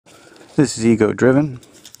This is EgoDriven,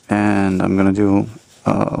 and I'm going to do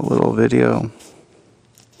a little video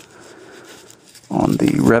on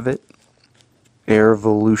the Rev-It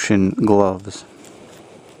Airvolution gloves.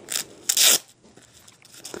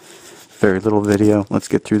 Very little video. Let's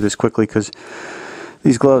get through this quickly because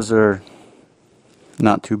these gloves are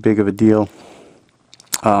not too big of a deal.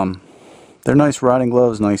 They're nice riding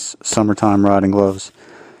gloves, nice summertime riding gloves,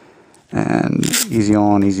 and easy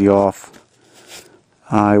on, easy off.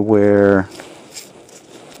 I wear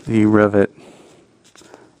the Rev-It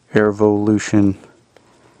Airvolution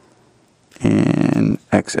in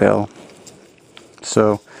XL.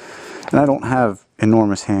 So, and I don't have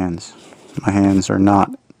enormous hands. My hands are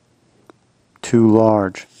not too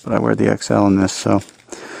large, but I wear the XL in this, so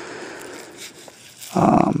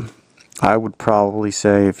I would probably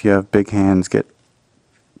say if you have big hands, get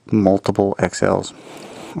multiple XLs.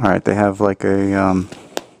 Alright, they have like a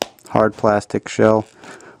hard plastic shell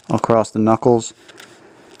across the knuckles,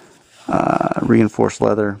 reinforced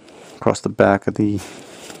leather across the back of the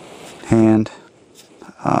hand,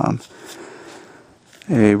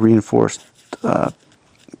 a reinforced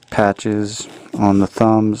patches on the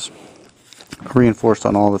thumbs, reinforced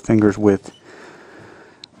on all the fingers with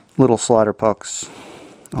little slider pucks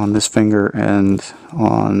on this finger and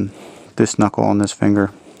on this knuckle on this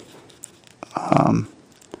finger.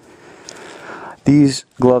 These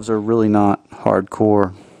gloves are really not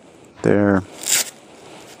hardcore. They're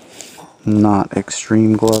not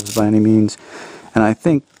extreme gloves by any means, and I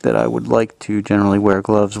think that I would like to generally wear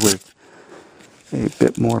gloves with a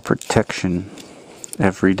bit more protection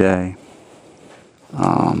every day.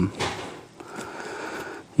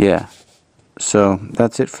 Yeah, so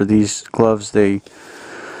that's it for these gloves. I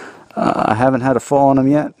haven't had a fall on them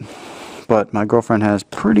yet, but my girlfriend has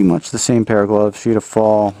pretty much the same pair of gloves. She had a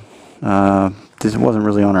fall. This wasn't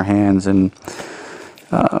really on her hands, and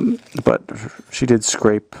but she did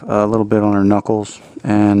scrape a little bit on her knuckles,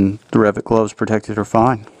 and the Rev-It gloves protected her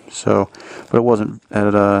fine. So, but it wasn't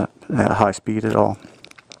at a high speed at all.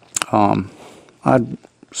 I'd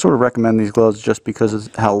sort of recommend these gloves just because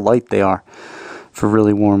of how light they are for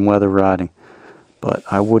really warm weather riding, but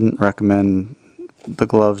I wouldn't recommend the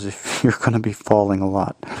gloves if you're going to be falling a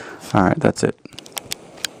lot. Alright, that's it.